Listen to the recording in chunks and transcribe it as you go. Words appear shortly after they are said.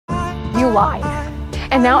You lied.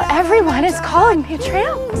 And now everyone is calling me a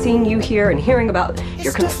tramp. Seeing you here and hearing about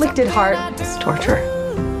your conflicted heart is torture.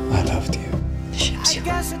 I loved you. Ships you.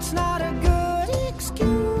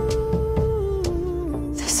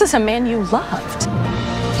 This is a man you loved.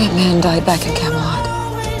 That man died back in Camelot.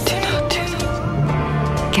 Do not do this.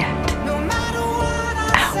 Get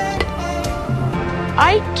out.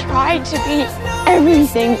 I tried to be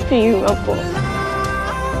everything for you, Opal.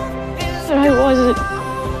 But I wasn't.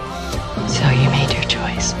 So you made your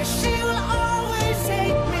choice.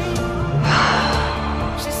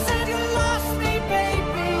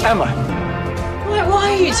 Emma! Why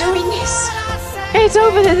are you doing this? It's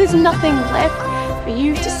over. There's nothing left for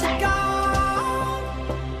you to say.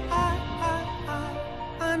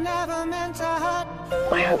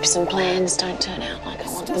 My hopes and plans don't turn out like I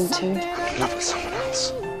want them to. I'm in love with someone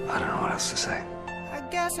else. I don't know what else to say.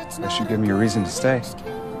 Unless you give me a reason to stay.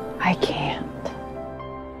 I can't.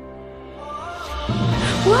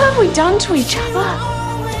 What have we done to each other?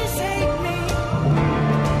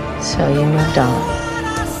 So you moved on.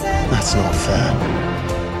 That's not fair.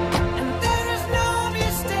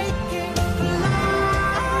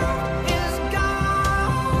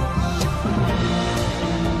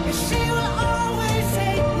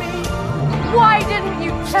 Why didn't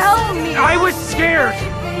you tell me? I was scared!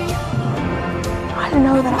 I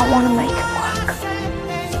know that I want to make